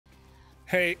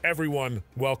Hey everyone,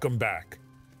 welcome back.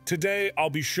 Today I'll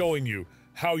be showing you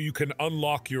how you can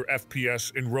unlock your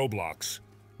FPS in Roblox.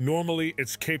 Normally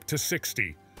it's capped to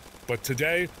 60, but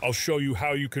today I'll show you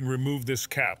how you can remove this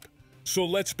cap. So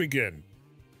let's begin.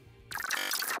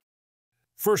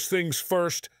 First things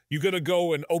first, you're gonna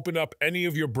go and open up any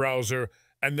of your browser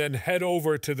and then head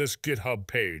over to this GitHub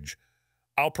page.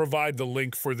 I'll provide the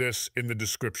link for this in the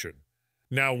description.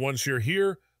 Now once you're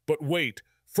here, but wait,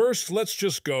 first let's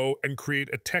just go and create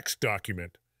a text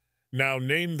document. Now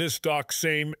name this doc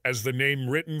same as the name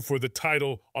written for the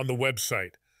title on the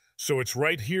website. So it's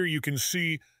right here you can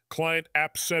see client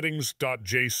app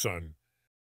settings.json.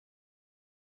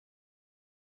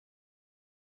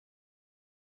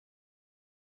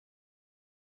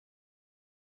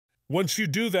 Once you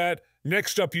do that,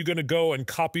 next up you're going to go and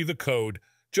copy the code.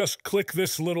 Just click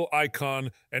this little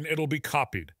icon and it'll be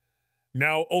copied.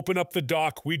 Now open up the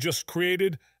doc we just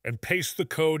created and paste the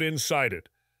code inside it.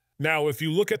 Now if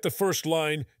you look at the first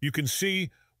line, you can see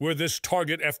where this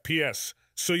target FPS,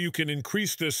 so you can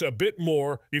increase this a bit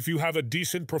more if you have a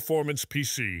decent performance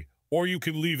PC, or you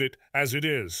can leave it as it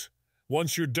is.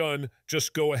 Once you're done,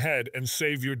 just go ahead and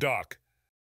save your doc.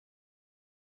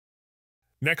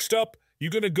 Next up,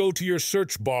 you're going to go to your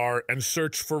search bar and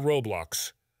search for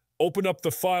Roblox. Open up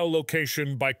the file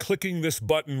location by clicking this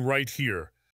button right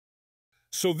here.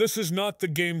 So this is not the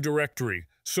game directory,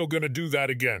 so gonna do that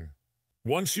again.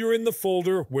 Once you're in the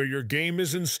folder where your game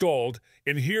is installed,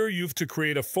 in here you've to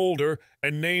create a folder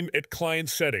and name it client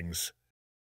settings.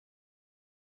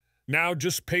 Now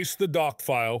just paste the doc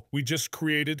file we just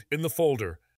created in the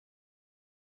folder.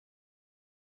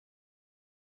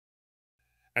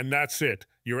 And that's it,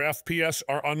 your FPS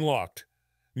are unlocked.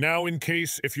 Now in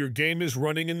case if your game is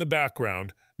running in the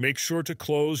background, make sure to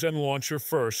close and launcher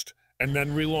first, and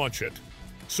then relaunch it.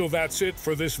 So that's it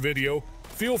for this video.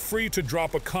 Feel free to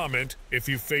drop a comment if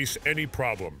you face any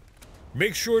problem.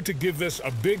 Make sure to give this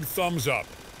a big thumbs up,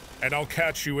 and I'll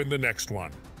catch you in the next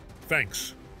one.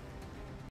 Thanks.